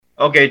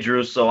Okay,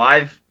 Drew. So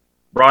I've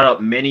brought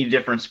up many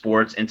different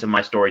sports into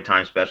my story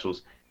time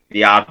specials.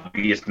 The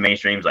obvious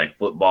mainstreams like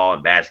football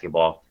and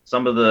basketball.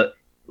 Some of the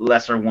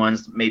lesser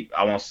ones, maybe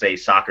I won't say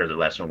soccer is a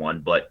lesser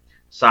one, but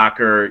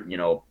soccer,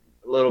 a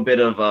little bit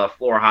of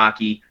floor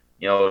hockey,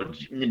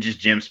 just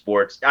gym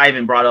sports. I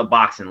even brought up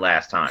boxing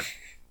last time.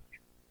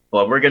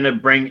 But we're gonna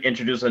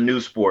introduce a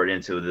new sport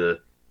into the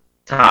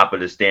top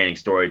of the standing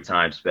story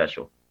time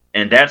special,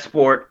 and that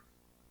sport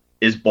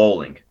is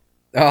bowling.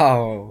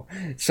 Oh,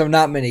 so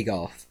not mini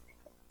golf.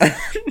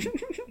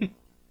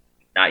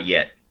 Not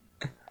yet.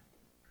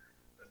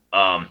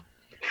 Um,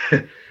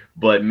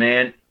 but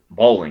man,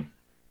 bowling,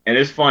 and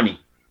it's funny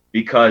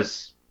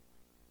because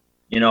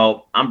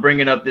I'm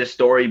bringing up this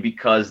story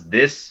because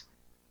this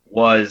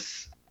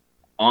was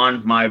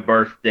on my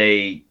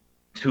birthday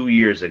 2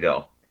 years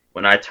ago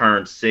when I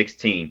turned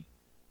 16,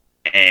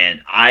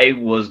 and I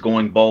was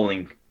going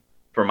bowling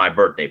for my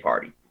birthday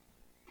party,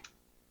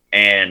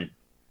 and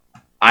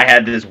I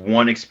had this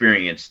one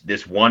experience,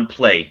 this one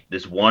play,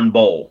 this one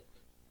bowl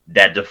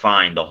that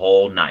defined the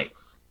whole night.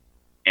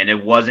 And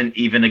it wasn't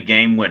even a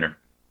game winner,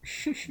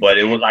 but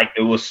it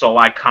was so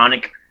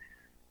iconic.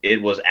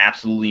 It was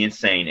absolutely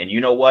insane. And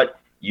you know what?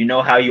 You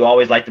know how you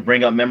always like to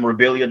bring up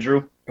memorabilia,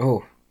 Drew?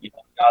 Oh, You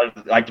know,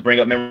 I like to bring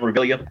up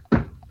memorabilia.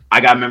 I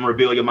got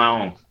memorabilia of my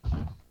own.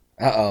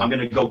 uh-oh. I'm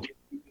gonna go get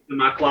in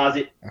my closet.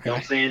 You know what I'm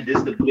Okay. saying? This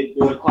is the big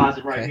boy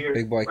closet right Okay. here.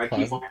 Big boy Right,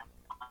 closet.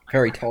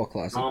 Very tall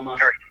closet.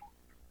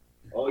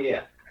 oh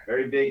yeah,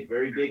 very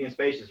big and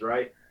spacious,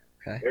 right?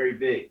 Okay. Very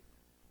big.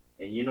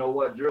 And you know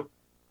what, Drew?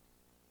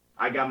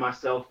 I got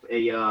myself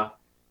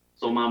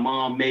so my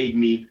mom made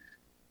me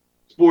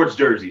sports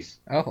jerseys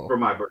Oh, for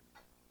my birthday.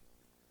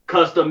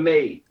 Custom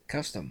made.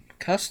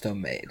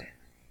 custom made.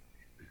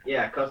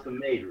 Yeah, custom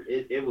made.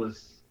 It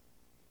was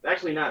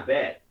actually not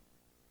bad.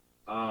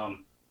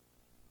 Um,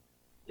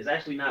 it's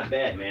actually not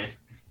bad, man.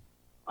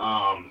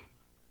 Um,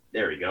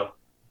 there we go.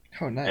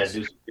 Oh, As nice.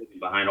 just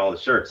behind all the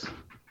shirts.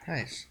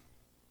 Nice.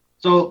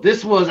 So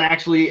this was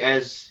actually,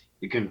 as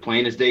you can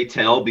plain as day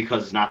tell,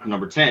 because it's not the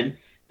number 10,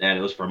 that it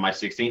was for my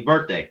 16th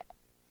birthday.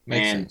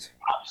 Makes And sense.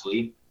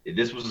 obviously,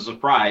 this was a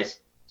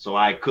surprise, so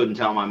I couldn't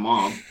tell my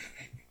mom.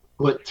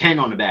 Put 10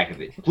 on the back of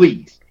it,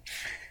 please.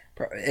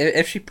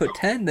 If she put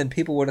 10, then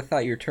people would have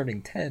thought you were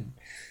turning 10.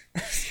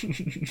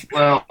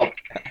 Well,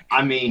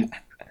 I mean,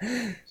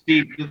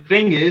 see, the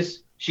thing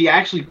is, she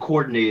actually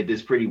coordinated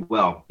this pretty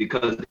well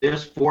because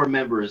there's four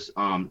members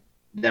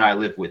that I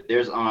live with.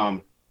 There's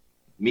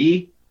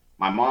me,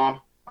 my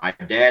mom, my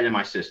dad, and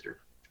my sister.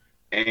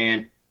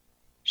 And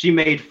she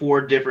made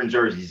four different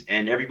jerseys,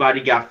 and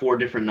everybody got four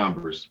different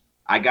numbers.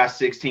 I got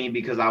 16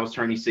 because I was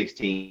turning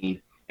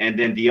 16, and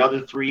then the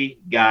other three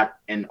got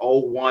an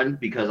 01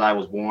 because I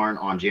was born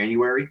on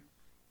January,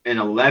 an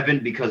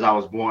 11 because I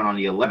was born on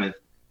the 11th,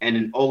 and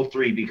an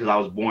 03 because I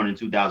was born in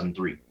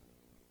 2003.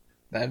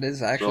 That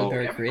is actually So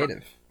very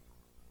creative.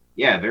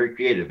 yeah, very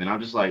creative, and I'm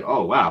just like,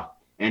 oh wow.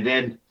 And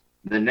then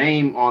the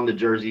name on the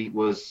jersey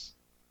was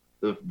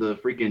the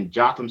freaking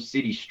Jotham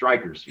City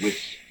Strikers,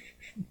 which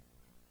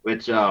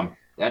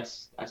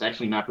that's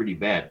actually not pretty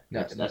bad.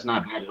 No, That's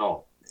not bad at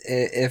all.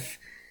 if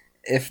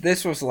if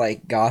this was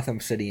like Gotham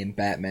City and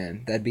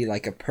Batman, that'd be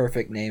like a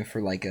perfect name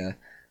for like a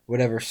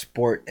whatever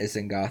sport is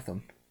in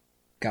Gotham.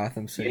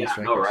 Gotham City Yeah,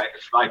 I know, Strikers. right?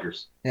 The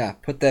Strikers. Yeah,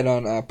 put that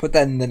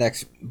in the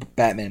next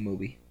Batman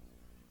movie.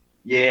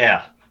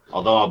 Yeah,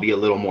 although I'll be a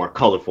little more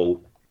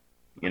colorful,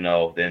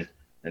 than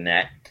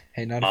that.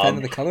 Hey, not a fan of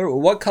Um, the color.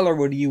 What color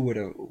would you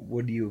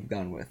have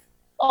gone with?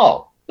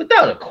 oh,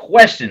 without a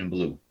question,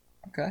 blue.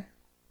 Okay.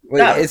 Wait,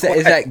 Without a is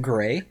question. that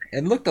gray?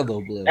 It looked a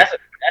little blue.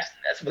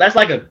 That's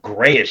like a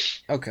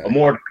grayish, Okay. a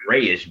more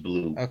grayish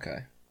blue. Okay.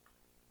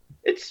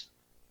 It's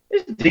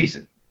it's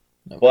decent,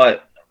 Okay.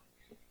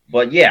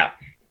 but yeah,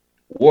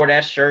 wore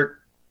that shirt,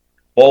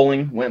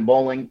 went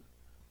bowling,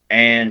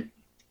 and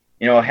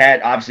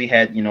had obviously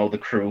had the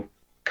crew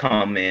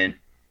come in,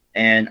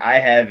 and I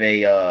have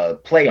a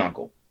play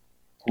uncle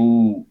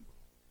who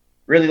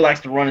really likes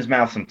to run his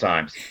mouth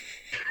sometimes,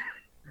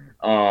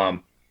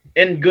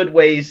 in good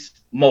ways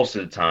most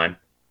of the time.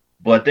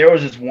 But there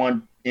was this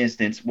one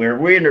instance where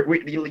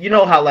you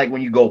know how like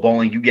when you go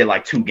bowling, you get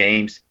like two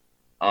games,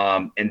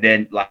 and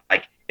then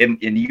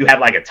and you have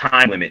like a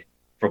time limit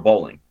for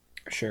bowling.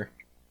 Sure.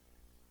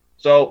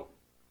 So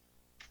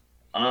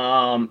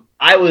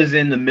I was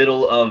in the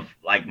middle of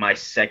like my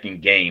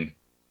second game,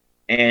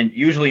 and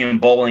usually in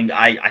bowling,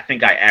 I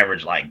think I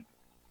average like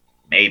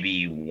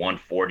maybe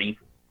 140,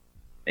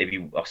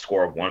 maybe a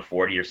score of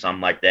 140 or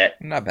something like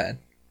that. Not bad.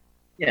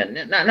 Yeah,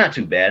 not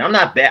too bad. I'm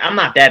not bad. I'm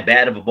not that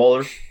bad of a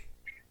bowler.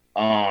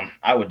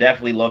 I would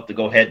definitely love to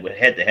go head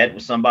to head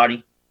with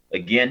somebody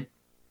again.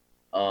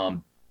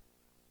 Um,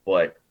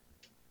 but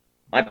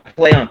my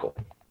play uncle,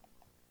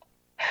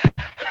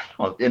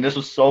 and this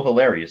was so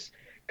hilarious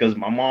because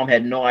my mom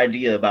had no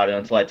idea about it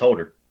until I told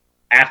her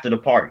after the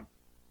party.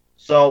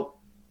 So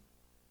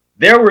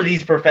there were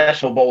these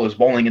professional bowlers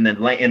bowling in the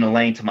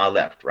lane to my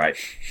left, right?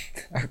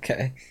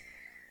 Okay.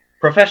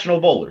 Professional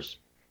bowlers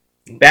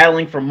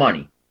battling for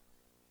money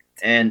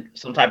and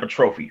some type of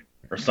trophy.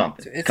 or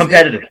something. It's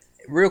Competitive.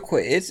 real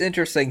quick. It's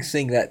interesting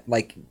seeing that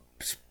like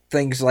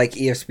things like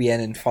ESPN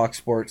and Fox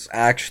Sports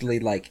actually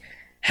like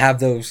have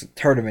those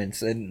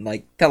tournaments and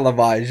like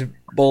televised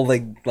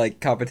bowling like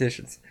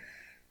competitions.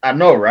 I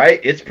know, right?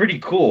 It's pretty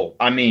cool.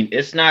 I mean,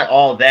 it's not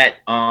all that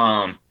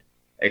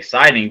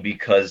exciting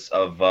because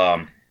of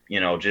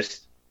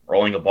just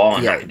rolling a ball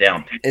and Yeah, knocking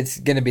down. it's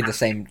gonna be the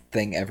same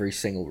thing every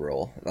single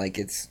roll. Like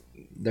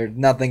there's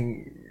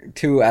nothing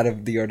too out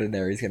of the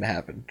ordinary is gonna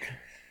happen.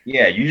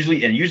 Yeah,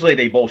 usually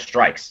they both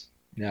strikes.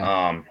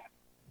 Yeah.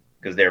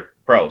 Because they're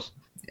pros.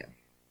 Yeah.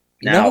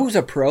 You know Now, who's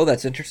a pro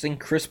that's interesting?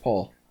 Chris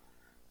Paul.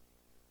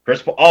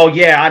 Chris Paul. Oh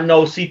yeah, I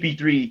know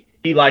CP3.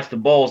 He likes to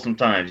bowl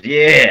sometimes.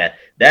 Yeah,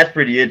 that's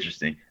pretty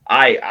interesting.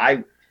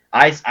 I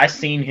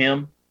seen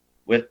him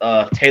with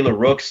Taylor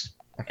Rooks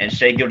and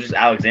Shea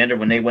Gilgeous-Alexander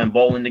when they went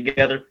bowling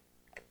together.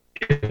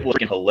 It was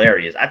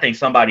hilarious. I think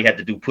somebody had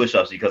to do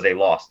push-ups because they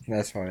lost.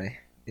 That's funny.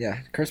 Yeah,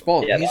 Chris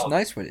Paul. Yeah, He's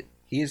nice with it.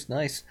 He is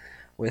nice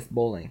with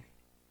bowling.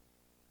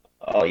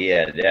 oh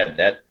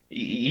yeah,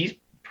 he's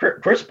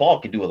Chris Paul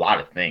can do a lot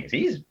of things.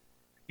 He's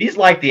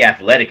like the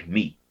athletic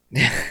me.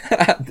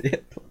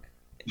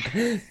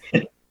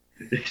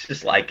 It's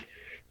just like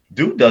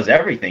dude does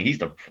everything. He's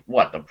the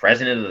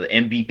president of the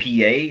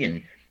NBPA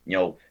and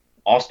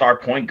all-star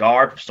point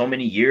guard for so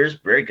many years,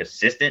 very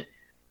consistent.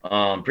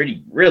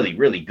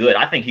 Really good.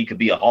 I think he could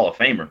be a Hall of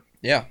Famer.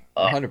 Yeah,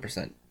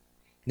 100%.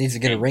 Needs to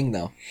get a ring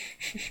though.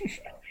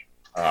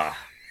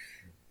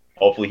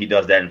 Hopefully he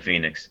does that in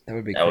Phoenix. That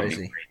would be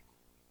crazy.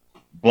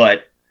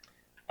 But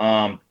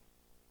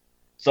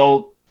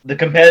so the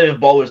competitive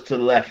bowlers to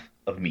the left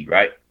of me,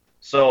 right?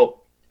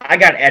 So I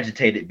got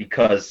agitated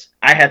because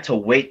I had to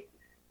wait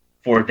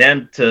for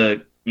them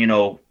to,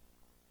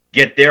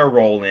 get their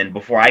roll in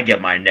before I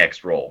get my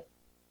next roll.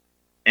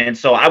 And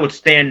so I would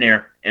stand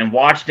there and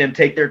watch them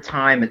take their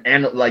time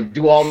and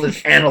do all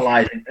this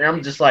analyzing. And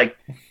I'm just like,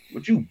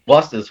 would you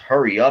busters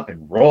hurry up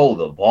and roll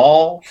the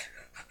ball?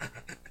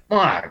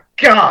 My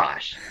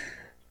gosh.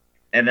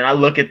 And then I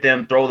look at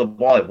them throw the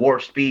ball at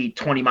warp speed,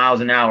 20 miles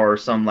an hour or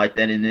something like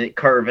that, and it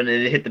curve and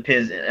it hit the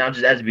pins. And I'll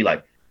just have to be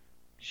like,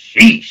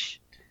 sheesh.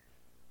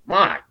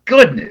 My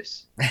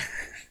goodness.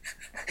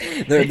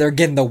 They're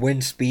getting the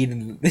wind speed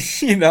and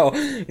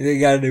they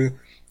gotta do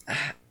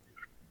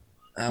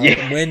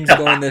wind's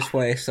going this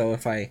way, so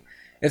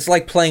it's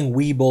like playing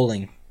Wii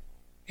bowling.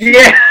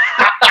 Yeah.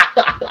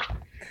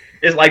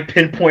 It's like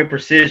pinpoint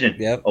precision.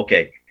 Yep.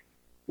 Okay.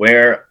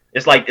 Where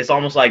it's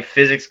almost like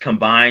physics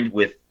combined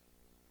with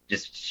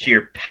just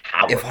sheer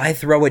power. If I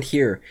throw it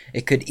here,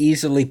 it could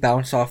easily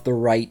bounce off the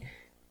right,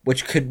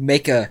 which could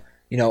make a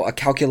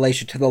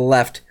calculation to the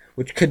left,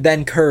 which could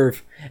then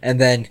curve and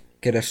then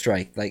get a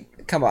strike. Like,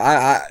 come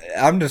on,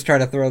 I'm just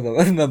trying to throw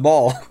the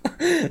ball.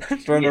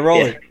 I'm trying to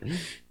roll it.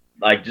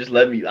 Like,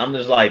 I'm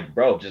just like,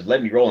 bro, just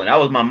let me roll. And that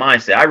was my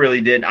mindset. I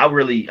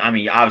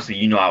mean,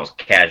 obviously, I was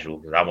casual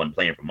because I wasn't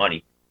playing for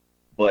money.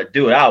 But,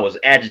 dude, I was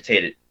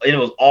agitated. And it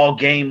was all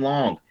game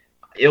long.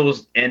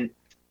 And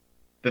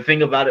the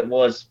thing about it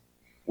was,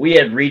 we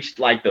had reached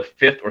like the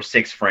 5th or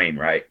 6th frame,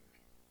 right?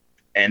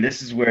 And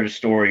this is where the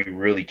story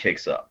really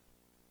kicks up.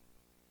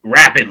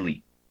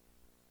 Rapidly.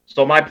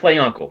 So my play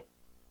uncle,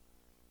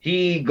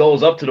 he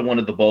goes up to one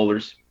of the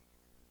bowlers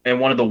and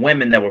one of the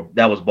women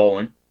that was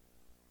bowling.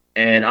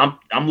 And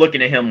I'm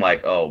looking at him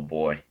like, oh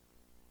boy.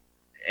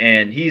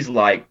 And he's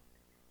like,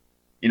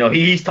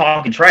 he's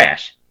talking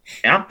trash.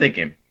 And I'm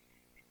thinking,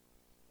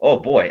 oh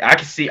boy, I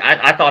can see.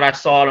 I thought I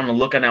saw it on the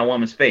look on that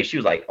woman's face. She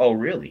was like, oh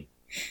really?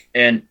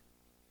 And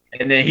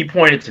then he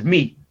pointed to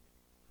me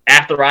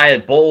after I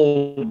had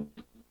bowled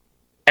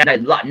and I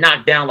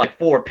knocked down like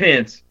 4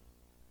 pins.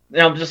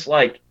 And I'm just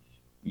like,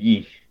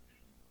 yeah.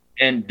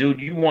 And dude,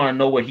 you want to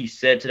know what he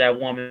said to that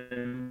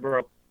woman,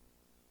 bro?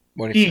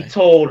 What did he say?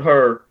 Told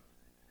her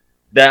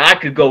that I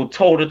could go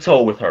toe to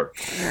toe with her.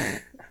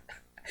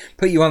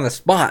 Put you on the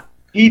spot.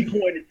 He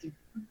pointed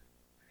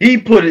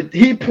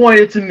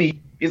to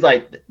me. He's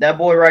like, that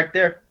boy right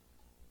there,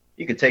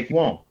 he could take you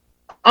on.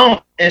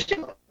 I'm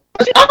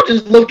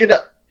just looking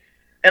up,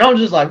 and I'm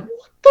just like,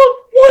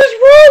 what is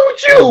wrong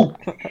with you?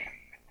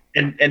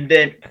 And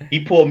then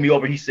he pulled me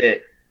over. He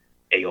said,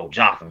 hey, yo,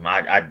 Jotham,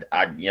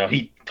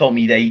 he told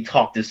me that he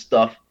talked this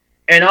stuff,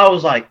 and I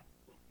was like,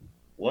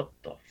 what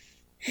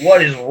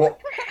is wrong?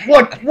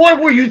 What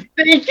were you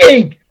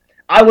thinking?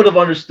 I would have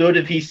understood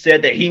if he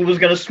said that he was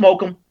gonna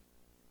smoke him,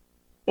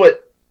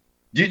 but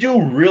did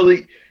you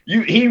really?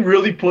 He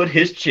really put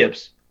his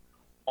chips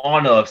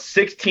on a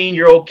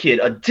 16-year-old kid,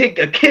 a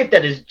kid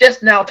that is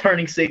just now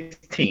turning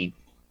 16,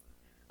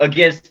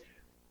 against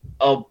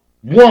a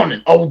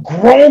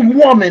grown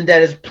woman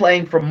that is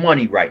playing for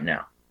money right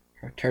now.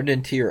 Turned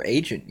into your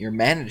agent, your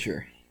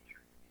manager.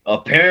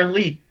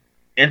 Apparently.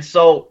 And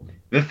so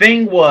the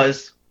thing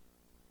was,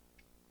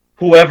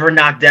 whoever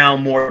knocked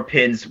down more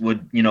pins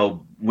would,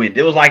 win.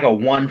 It was like a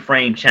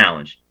 1-frame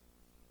challenge.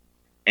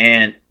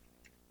 And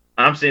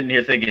I'm sitting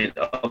here thinking,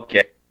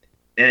 okay.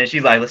 And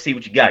she's like, let's see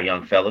what you got,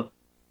 young fella.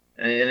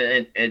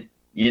 And it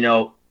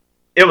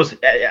was,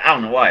 I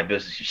don't know why,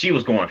 but she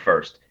was going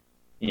first,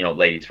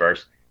 ladies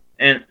first.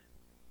 And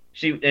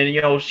she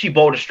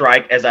bowled a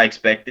strike as I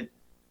expected.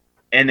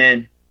 And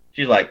then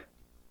she's like,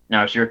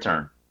 now it's your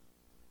turn.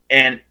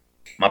 And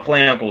my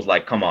play uncle was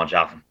like, come on,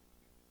 Jotham.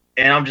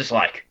 And I'm just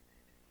like,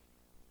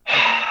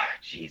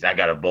 jeez, I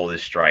gotta bowl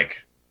this strike.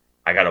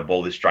 I gotta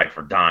bowl this strike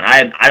for Don.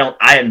 I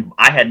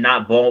had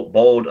not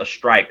bowled a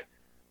strike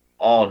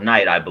all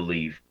night, I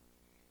believe.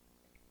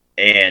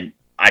 And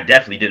I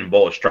definitely didn't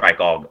bowl a strike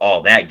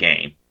all that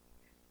game.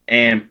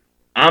 And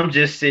I'm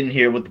just sitting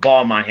here with the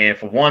ball in my hand.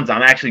 For once,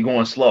 I'm actually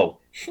going slow,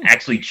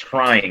 actually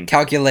trying.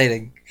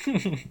 Calculating.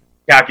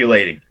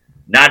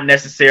 Not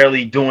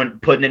necessarily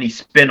putting any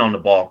spin on the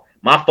ball.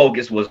 My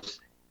focus was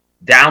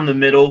down the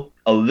middle,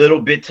 a little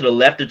bit to the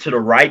left or to the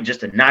right, just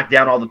to knock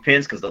down all the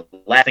pins, because the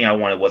last thing I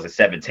wanted was a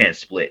 7-10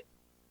 split.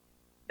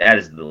 That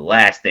is the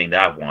last thing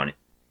that I wanted.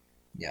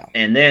 Yeah.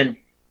 And then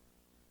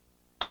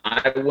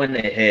I went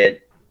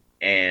ahead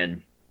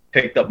and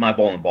picked up my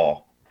bowling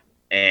ball.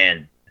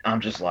 And I'm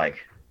just like,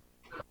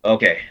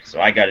 okay, so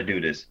I got to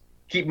do this.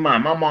 Keep in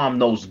mind, my mom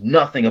knows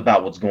nothing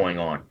about what's going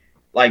on.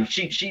 Like,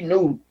 she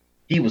knew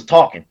he was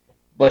talking,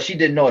 but she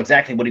didn't know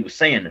exactly what he was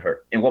saying to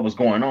her and what was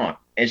going on.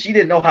 And she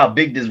didn't know how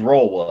big this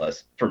role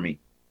was for me.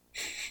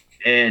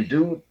 And,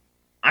 dude,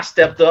 I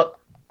stepped up.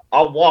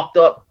 I walked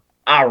up.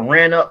 I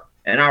ran up,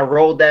 and I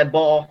rolled that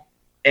ball.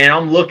 And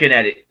I'm looking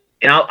at it.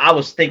 And I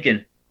was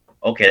thinking,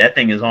 okay, that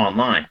thing is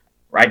online.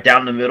 Right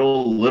down the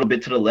middle, a little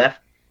bit to the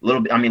left, a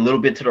little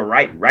bit to the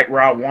right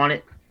where I want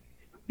it.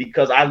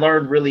 Because I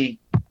learned really,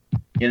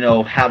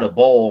 how to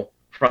bowl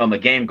from a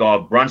game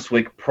called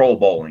Brunswick Pro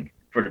Bowling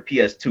for the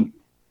PS2.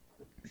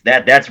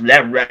 That's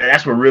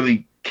what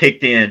really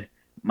kicked in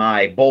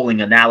my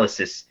bowling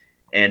analysis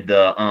and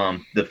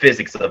the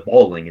physics of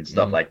bowling and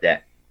stuff like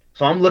that.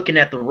 So I'm looking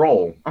at the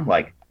roll. I'm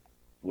like,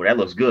 well, that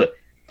looks good.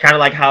 Kind of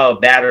like how a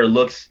batter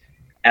looks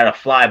at a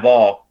fly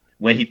ball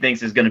when he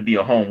thinks it's going to be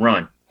a home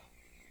run.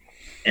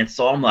 And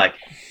so I'm like,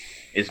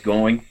 it's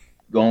going.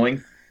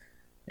 And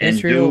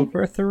Israel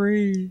for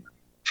 3.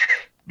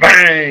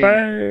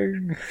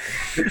 Bang!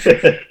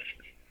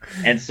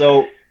 And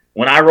so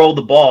when I rolled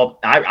the ball,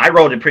 I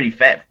rolled it pretty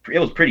fast. It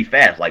was pretty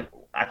fast. Like,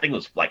 I think it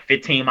was like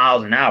 15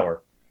 miles an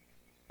hour.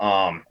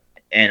 And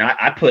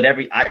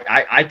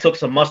I took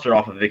some mustard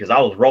off of it because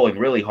I was rolling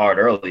really hard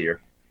earlier.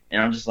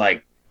 And I'm just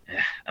like,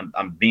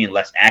 I'm being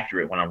less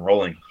accurate when I'm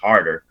rolling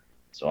harder.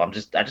 So I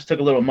just took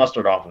a little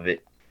mustard off of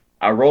it.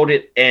 I rolled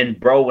it, and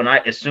bro,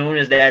 as soon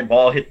as that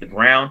ball hit the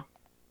ground,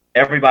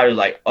 everybody was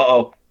like,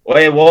 "Uh-oh,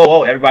 wait,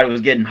 whoa!" Everybody was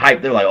getting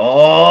hyped. They're like,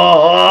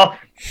 "Oh!"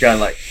 Kind of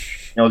like,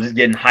 just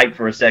getting hyped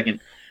for a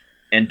second.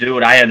 And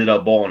dude, I ended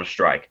up bowling a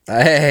strike.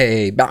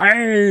 Hey,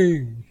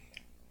 bang,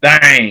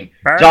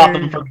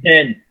 Jotham for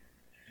 10,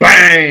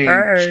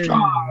 bang,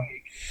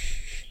 strike.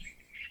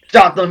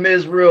 Jotham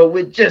Israel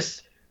with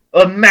just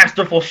a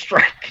masterful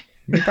strike.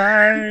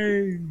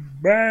 Bang.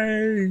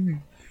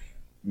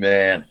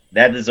 Man,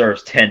 that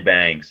deserves 10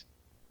 bangs.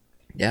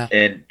 Yeah.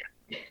 And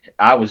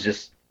I was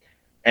just,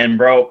 and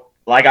bro,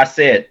 like I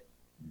said,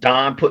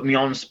 Don put me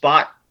on the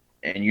spot,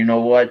 and you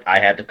know what? I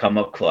had to come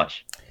up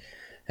clutch.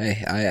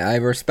 Hey, I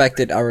respect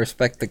it. I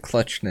respect the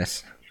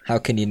clutchness. How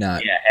can you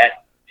not?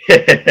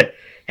 Yeah,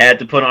 had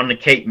to put on the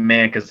cape,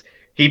 man, because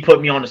he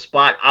put me on the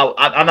spot.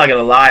 I'm not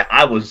gonna lie,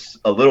 I was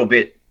a little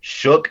bit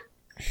shook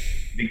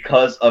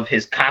because of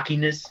his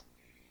cockiness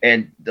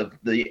and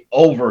the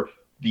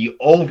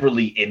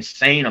overly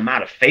insane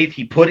amount of faith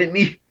he put in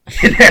me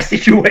in that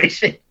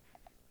situation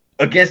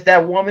against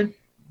that woman.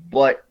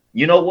 But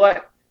you know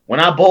what?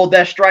 When I bowled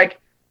that strike,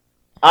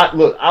 I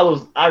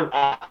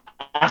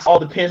saw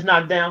the pins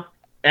knocked down,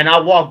 and I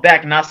walked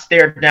back and I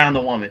stared down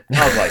the woman.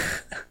 I was like,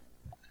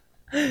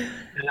 and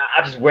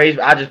I just waved.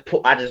 I just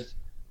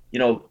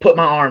put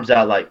my arms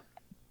out like,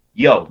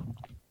 yo.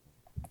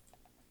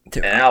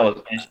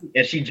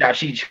 And she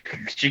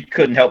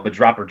couldn't help but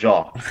drop her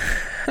jaw.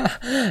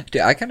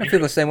 Dude, I kind of feel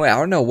the same way. I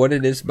don't know what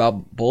it is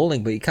about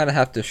bowling, but you kind of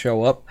have to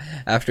show up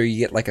after you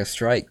get like a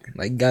strike.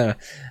 Like,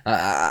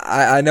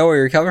 I know where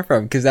you're coming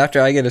from, because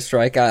after I get a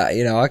strike,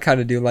 I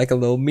kind of do like a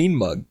little mean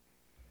mug.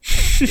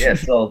 Yeah,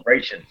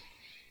 celebration.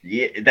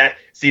 Yeah,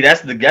 that's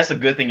a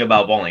good thing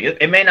about bowling.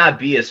 It may not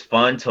be as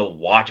fun to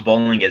watch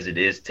bowling as it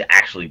is to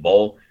actually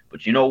bowl,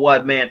 but you know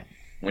what, man?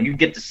 When you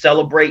get to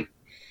celebrate,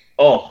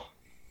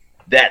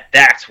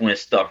 that's when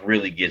stuff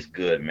really gets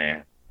good,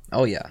 man.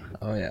 Oh yeah.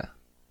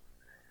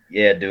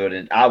 Yeah, dude,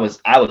 and I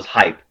was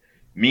hyped.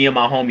 Me and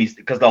my homies,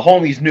 because the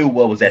homies knew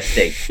what was at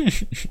stake.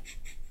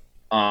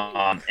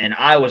 And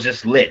I was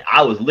just lit.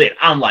 I was lit.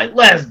 I'm like,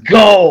 let's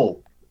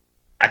go.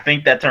 I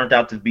think that turned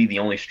out to be the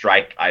only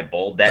strike I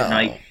bowled that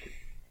night.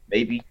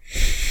 Maybe.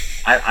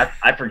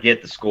 I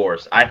forget the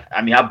scores.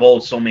 I mean, I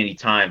bowled so many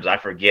times, I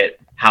forget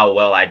how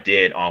well I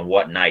did on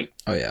what night.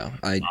 Oh yeah,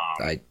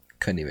 I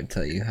couldn't even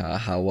tell you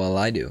how well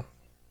I do.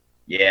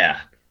 Yeah.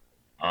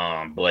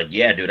 But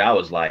yeah, dude, I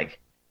was like,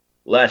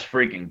 let's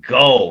freaking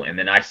go. And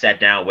then I sat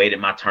down, waited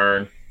my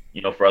turn,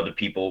 for other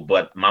people.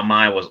 But my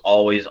mind was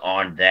always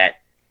on that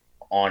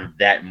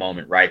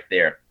moment right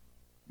there.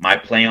 My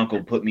play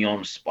uncle put me on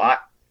the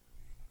spot,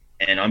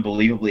 and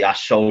unbelievably, I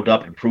showed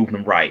up and proved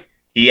him right.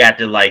 he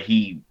acted like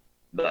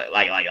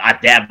I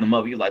dabbed him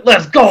up. He was like,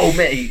 "Let's go,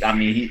 man."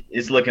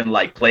 It's looking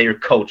like player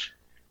coach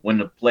when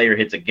the player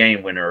hits a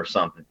game winner or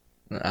something.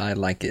 I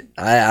like it.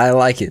 I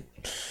like it.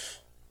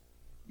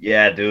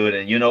 Yeah, dude.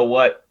 And you know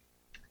what?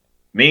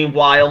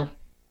 Meanwhile,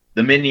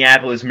 the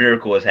Minneapolis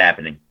Miracle is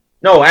happening.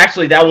 No,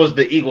 actually, that was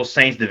the Eagles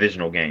Saints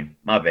divisional game.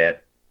 My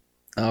bad.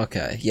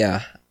 Okay.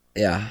 Yeah.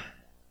 Yeah.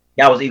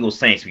 That was Eagles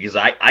Saints because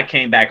I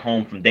came back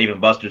home from Dave and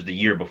Buster's the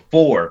year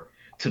before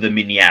to the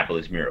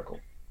Minneapolis Miracle.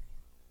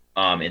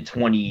 In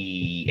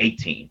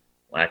 2018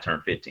 when I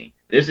turned 15.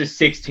 This is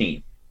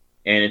 16.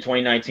 And in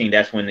 2019,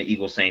 that's when the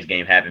Eagles Saints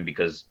game happened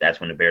because that's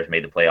when the Bears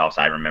made the playoffs.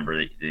 I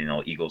remember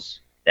Eagles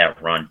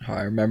that run.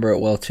 I remember it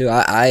well too.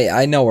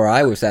 I know where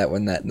I was at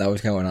when that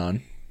was going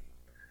on.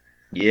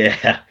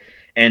 Yeah.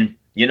 And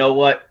you know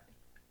what?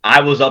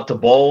 I was up to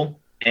bowl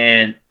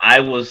and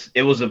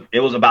it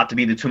was about to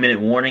be the 2-minute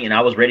warning and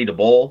I was ready to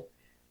bowl.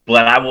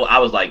 But I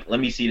was like, let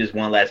me see this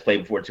one last play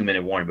before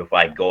 2-minute warning before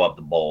I go up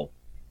the bowl.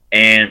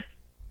 And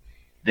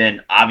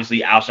then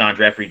obviously Alshon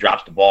Jeffrey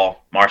drops the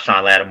ball,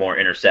 Marshawn Lattimore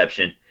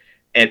interception,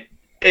 and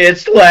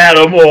it's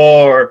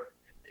Lattimore.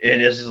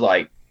 And it's just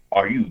like,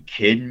 are you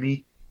kidding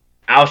me?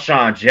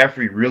 Alshon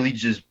Jeffrey really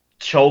just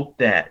choked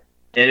that.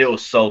 And it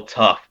was so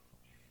tough.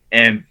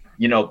 And,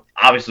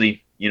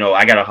 obviously,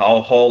 I got a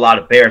whole lot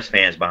of Bears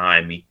fans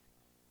behind me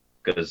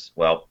because,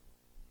 well,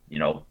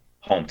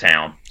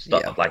 hometown,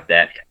 stuff like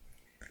that.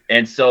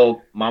 And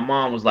so my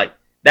mom was like,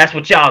 that's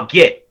what y'all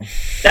get.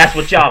 That's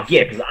what y'all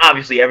get. Because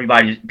obviously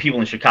people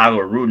in Chicago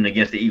are rooting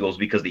against the Eagles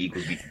because the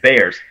Eagles beat the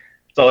Bears.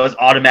 So it's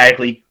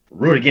automatically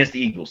root against the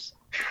Eagles.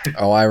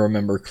 Oh, I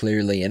remember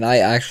clearly. And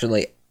I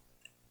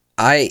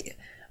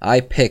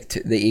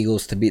picked the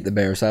Eagles to beat the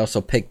Bears. I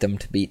also picked them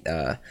to beat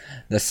the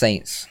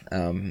Saints.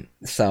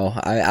 So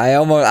I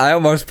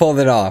almost pulled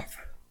it off.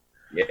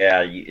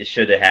 Yeah, it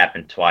should have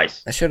happened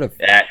twice. I should have.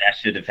 That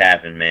should have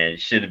happened, man. It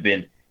should have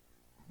been.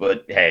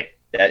 But hey.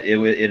 That it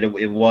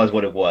was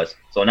what it was.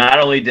 So not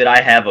only did I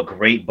have a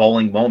great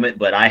bowling moment,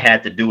 but I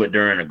had to do it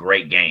during a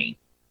great game.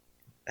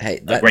 Hey,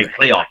 a great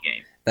playoff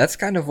game. That's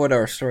kind of what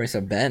our stories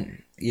have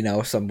been.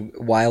 Some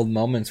wild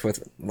moments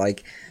with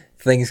like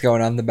things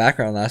going on in the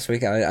background. Last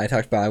week, I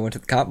talked about I went to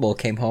the Cotton Bowl,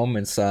 came home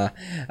and saw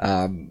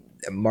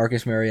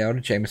Marcus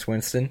Mariota, famous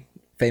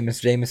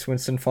Jameis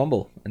Winston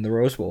fumble in the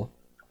Rose Bowl.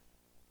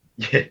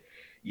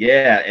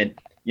 Yeah, and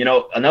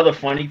another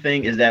funny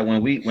thing is that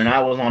when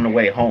I was on the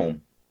way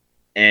home.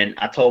 And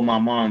I told my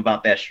mom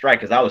about that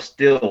strike because I was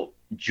still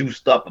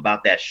juiced up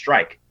about that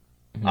strike,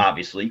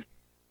 obviously.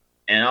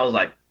 And I was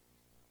like,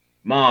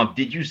 Mom,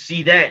 did you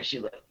see that?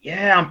 She's like,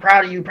 yeah, I'm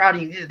proud of you,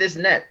 this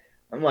and that.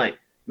 I'm like,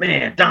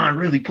 man, Don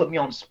really put me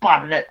on the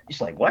spot and that. She's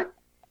like, what?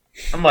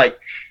 I'm like,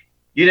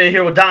 you didn't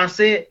hear what Don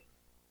said?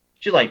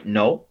 She's like,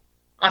 no.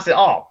 I said,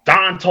 oh,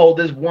 Don told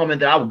this woman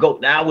that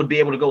I would be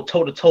able to go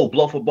toe to toe,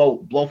 blow for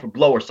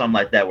blow or something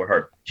like that with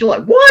her. She's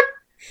like, what?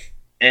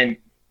 And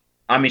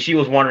she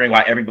was wondering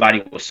why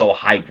everybody was so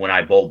hyped when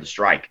I bowled the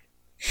strike.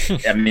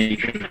 We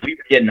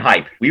were getting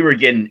hyped. We were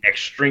getting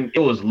extreme. It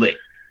was lit.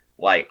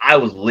 Like, I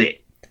was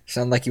lit.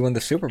 Sound like you won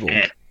the Super Bowl.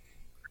 And,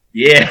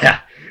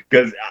 yeah,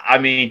 because,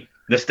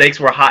 the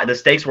stakes were high. The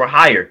stakes were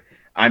higher.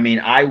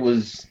 I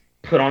was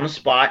put on the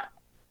spot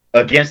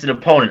against an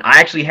opponent. I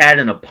actually had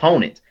an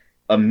opponent,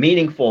 a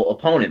meaningful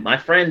opponent. My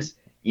friends,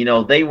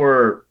 they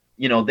were,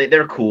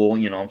 they're cool,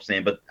 what I'm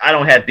saying? But I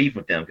don't have beef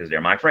with them because they're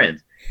my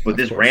friends. But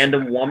this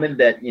random woman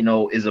that,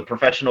 is a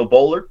professional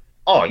bowler,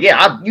 oh, yeah,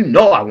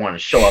 I want to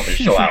show up and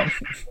show out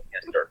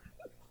against her.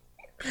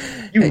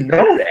 You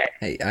know that.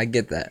 Hey, I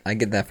get that. I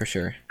get that for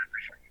sure.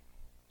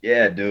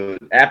 Yeah,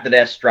 dude. After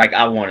that strike,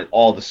 I wanted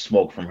all the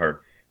smoke from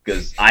her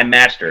because I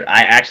matched her.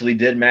 I actually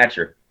did match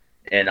her.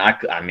 And I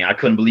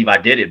couldn't believe I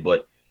did it,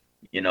 but,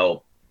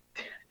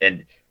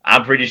 and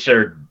I'm pretty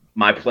sure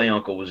my play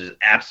uncle was just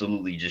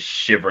absolutely just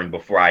shivering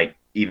before I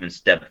even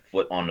stepped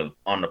foot on the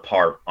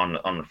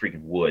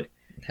freaking wood.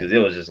 Because it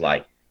was just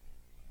like,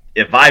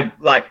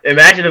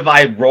 imagine if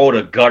I rolled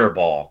a gutter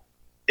ball,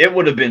 it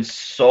would have been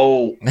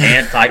so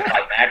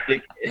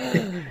anticlimactic.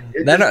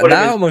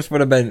 That almost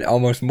would have been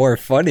almost more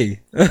funny.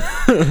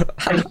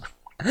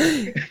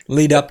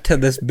 Lead up to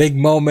this big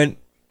moment,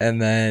 and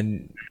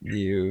then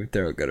you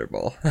throw a gutter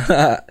ball.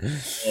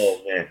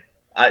 Oh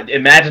man!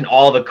 Imagine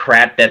all the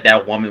crap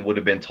that woman would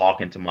have been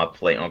talking to my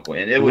play uncle,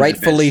 and it would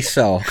rightfully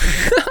so.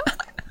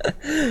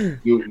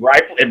 Dude,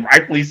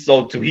 rightfully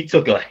so too. He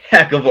took a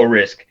heck of a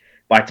risk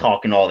by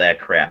talking all that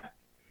crap.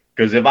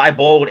 Because if I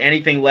bowled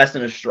anything less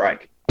than a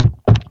strike,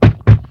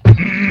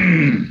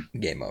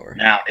 game over.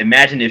 Now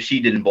imagine if she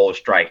didn't bowl a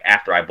strike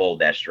after I bowled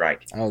that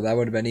strike. Oh, that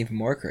would have been even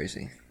more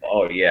crazy.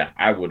 Oh yeah,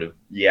 I would have.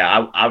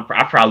 Yeah,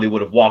 I probably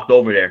would have walked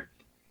over there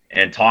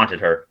and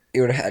taunted her.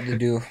 You would have had to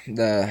do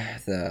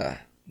the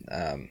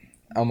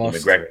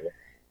almost. McGregor.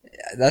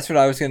 That's what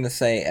I was going to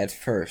say at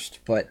first,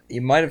 but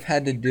you might have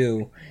had to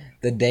do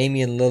the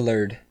Damian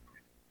Lillard.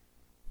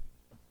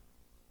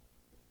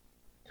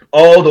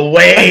 Oh, the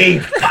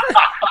wave!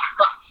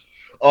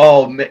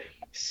 Oh man,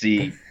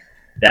 see,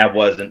 that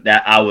wasn't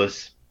that. I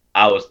was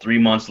 3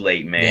 months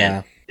late,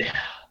 man. Yeah.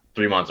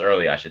 3 months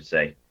early, I should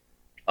say.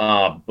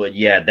 But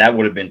yeah, that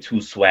would have been too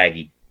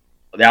swaggy.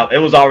 That it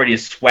was already a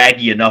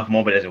swaggy enough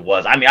moment as it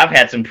was. I mean, I've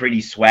had some pretty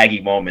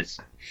swaggy moments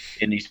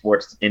in these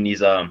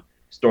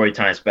story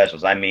time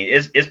specials. I mean,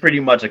 it's pretty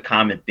much a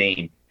common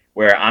theme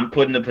where I'm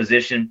put in a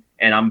position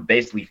and I'm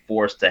basically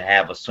forced to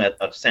have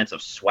a sense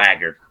of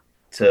swagger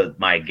to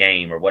my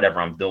game or whatever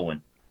I'm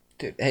doing.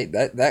 Dude, hey,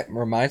 that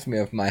reminds me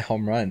of my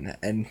home run,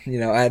 and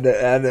I had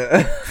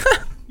to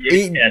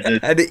eat.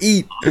 I had to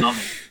eat.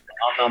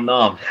 Nom,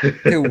 nom.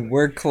 Dude,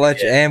 we're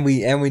clutch, and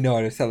we know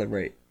how to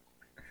celebrate.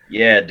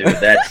 Yeah, dude,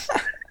 that's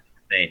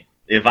insane.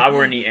 If I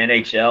were in the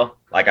NHL,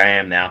 like I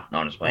am now, no,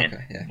 I'm just playing.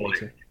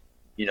 Okay,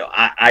 yeah,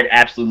 but, I'd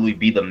absolutely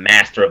be the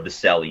master of the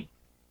celly.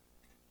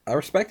 I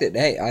respect it.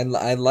 Hey, I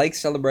like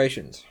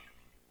celebrations.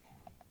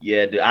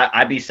 Yeah, dude,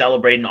 I'd be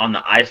celebrating on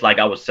the ice like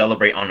I would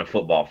celebrate on the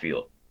football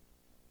field.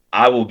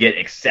 I will get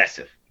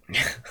excessive.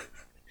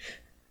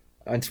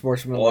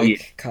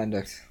 Unsportsmanlike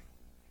conduct.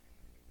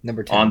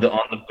 Number 10. On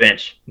the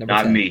bench, Number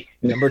not 10. me.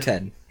 Number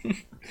 10.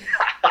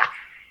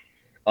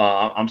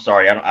 I'm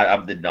sorry,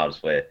 I did not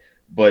sweat it.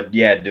 But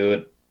yeah,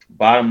 dude.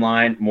 Bottom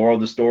line, moral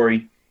of the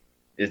story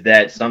is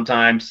that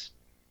sometimes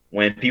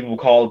when people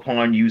call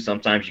upon you,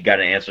 sometimes you got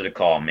to answer the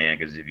call, man.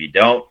 Because if you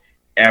don't,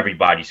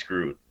 everybody's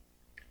screwed.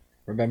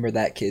 Remember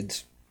that,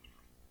 kids.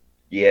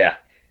 Yeah,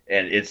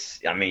 and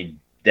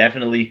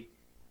definitely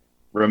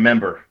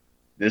remember,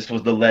 this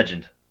was the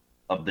legend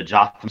of the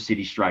Gotham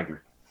City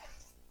Striker.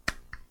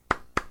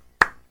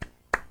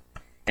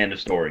 End of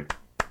story.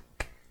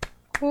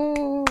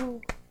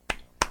 Oh.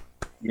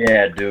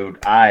 Yeah,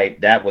 dude.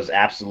 That was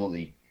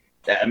absolutely.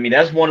 I mean,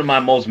 that's one of my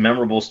most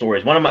memorable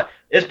stories.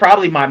 It's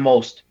probably my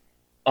most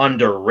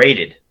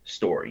underrated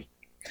story.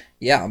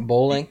 Yeah,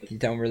 bowling. You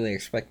don't really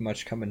expect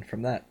much coming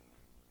from that.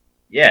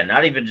 Yeah,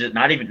 not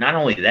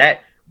only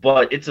that,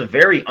 but it's a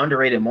very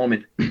underrated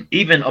moment,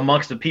 even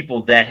amongst the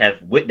people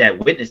that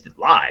witnessed it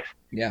live.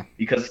 Yeah,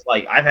 because it's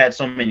like I've had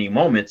so many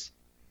moments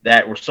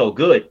that were so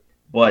good,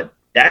 but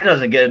that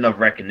doesn't get enough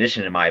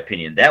recognition, in my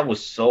opinion. That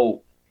was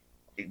so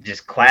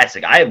just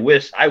classic. I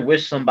wish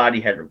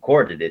somebody had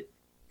recorded it.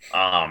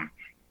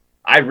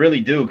 I really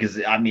do, because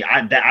I mean,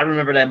 I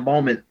remember that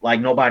moment like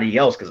nobody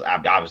else, because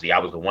obviously I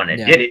was the one that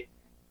did it.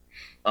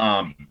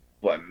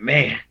 But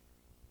man,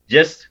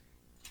 just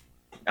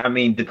I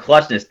mean, the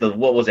clutchness,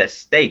 what was at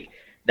stake.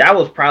 That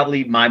was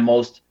probably my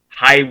most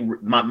high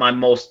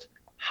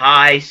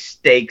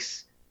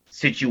stakes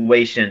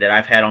situation that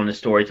I've had on the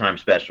Storytime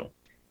special.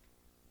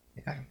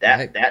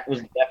 Yeah, that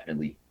was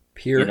definitely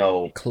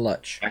pure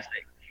clutch.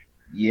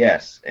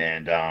 Yes,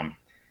 and I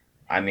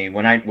mean,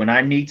 when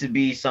I need to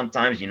be,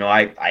 sometimes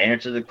I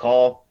answer the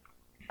call.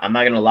 I'm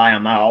not gonna lie,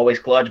 I'm not always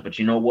clutch, but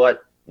you know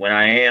what? When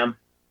I am,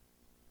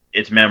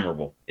 it's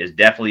memorable. It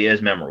definitely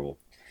is memorable.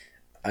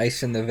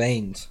 Ice in the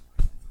veins.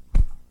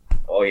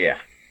 Oh yeah,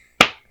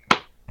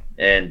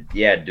 and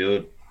yeah,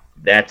 dude,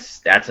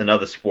 that's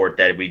another sport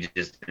that we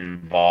just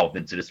involved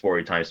into the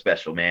Storytime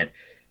special, man.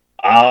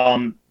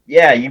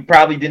 Yeah, you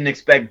probably didn't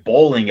expect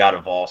bowling out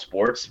of all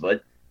sports,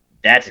 but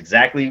that's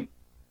basically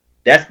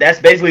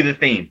the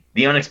theme.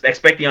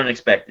 Expect the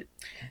unexpected.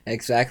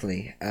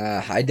 Exactly.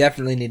 I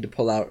definitely need to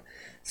pull out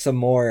some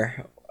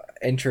more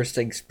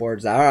interesting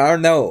sports. I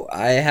don't know.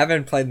 I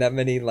haven't played that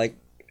many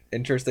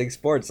interesting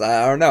sports.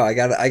 I don't know. I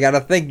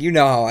gotta think. You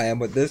know how I am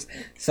with this.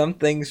 Some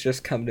things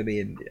just come to me,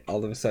 and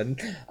all of a sudden,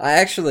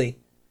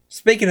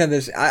 speaking of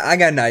this, I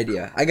got an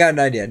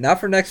idea. Not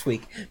for next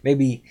week,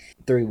 maybe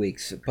 3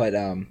 weeks. But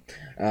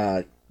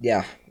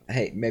yeah.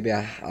 Hey, maybe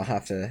I'll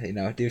have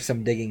to do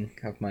some digging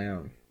of my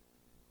own.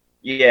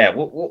 Yeah,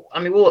 we'll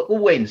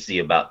wait and see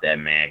about that,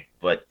 man.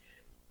 But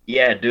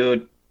yeah,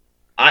 dude,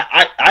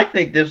 I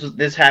think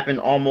this happened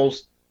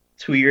almost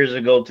 2 years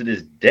ago to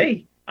this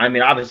day. I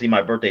mean, obviously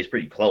my birthday's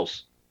pretty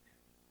close.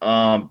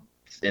 And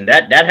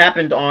that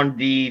happened on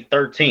the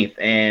 13th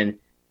and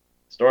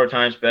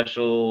Storytime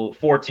special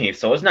 14th.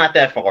 So it's not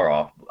that far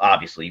off,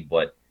 obviously,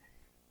 but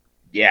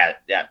yeah,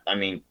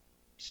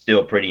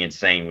 still pretty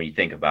insane when you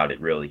think about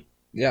it, really.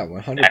 Yeah,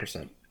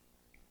 100%.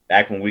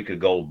 Back when we could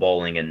go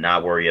bowling and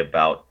not worry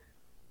about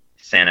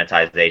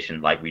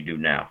sanitization like we do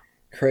now.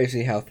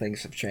 Crazy how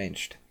things have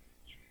changed.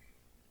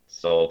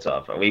 So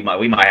tough. We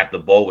might have to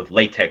bowl with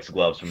latex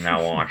gloves from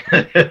now on.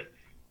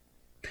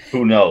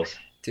 Who knows?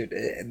 Dude,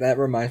 that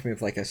reminds me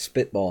of a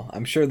spitball.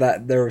 I'm sure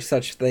that there was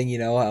such thing,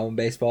 how in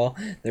baseball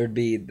there would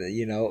be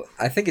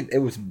I think it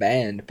was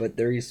banned, but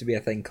there used to be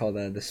a thing called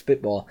the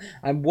spitball.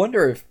 I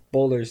wonder if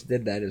bowlers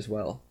did that as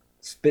well.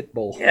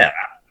 Spitball. Yeah.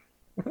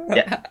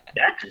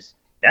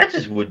 That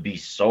just would be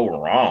so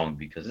wrong,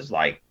 because it's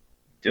like,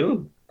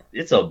 dude,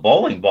 it's a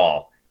bowling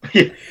ball.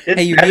 Hey,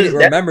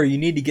 you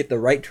need to get the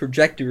right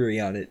trajectory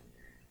on it.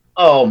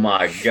 Oh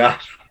my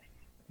gosh.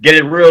 Get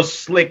it real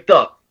slicked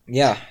up.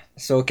 Yeah,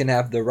 so it can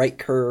have the right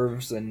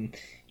curves and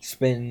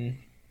spin,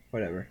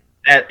 whatever.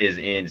 That is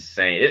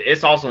insane.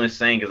 It's also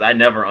insane because I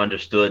never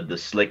understood the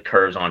slick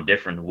curves on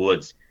different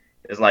woods.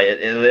 It's like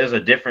there's a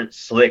different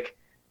slick,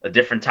 a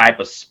different type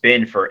of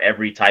spin for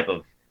every type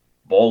of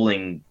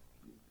bowling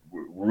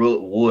real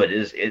wood.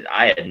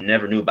 I had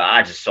never knew about.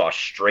 I just saw a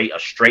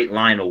straight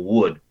line of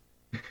wood.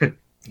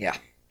 Yeah.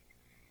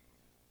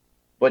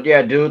 But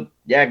yeah, dude.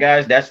 Yeah,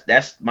 guys,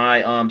 that's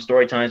my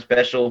story time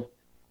special.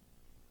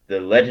 The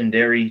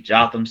legendary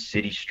Jotham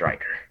City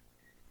Striker.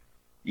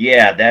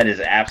 Yeah, that is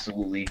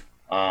absolutely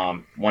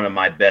one of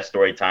my best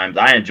story times.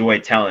 I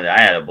enjoyed telling it. I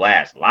had a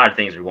blast. A lot of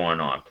things were going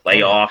on.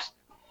 Playoffs,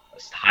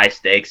 high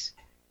stakes,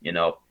 you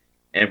know.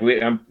 And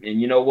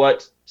and you know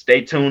what?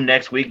 Stay tuned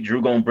next week.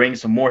 Drew gonna bring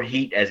some more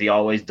heat as he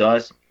always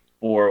does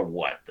for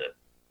what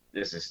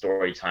this is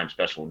story time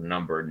special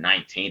number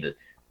 19 to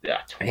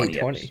 20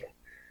 episodes.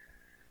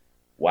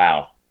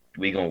 Wow,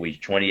 we gonna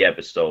reach 20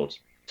 episodes.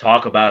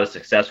 Talk about a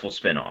successful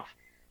spinoff.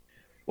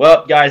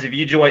 Well, guys, if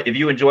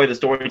you enjoy the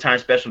Storytime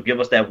special,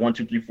 give us that 1,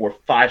 2, 3, 4,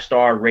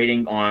 5-star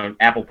rating on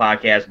Apple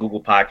Podcasts,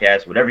 Google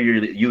Podcasts, whatever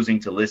you're using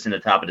to listen to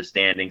Top of the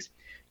Standings.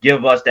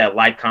 Give us that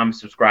like, comment,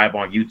 subscribe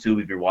on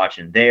YouTube if you're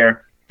watching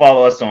there.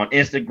 Follow us on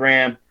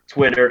Instagram,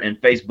 Twitter, and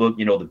Facebook.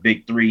 You know, the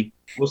big three.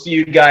 We'll see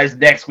you guys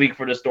next week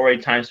for the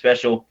Storytime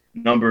special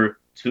number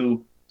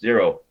 20.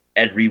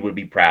 Ed Reed would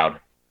be proud.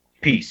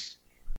 Peace.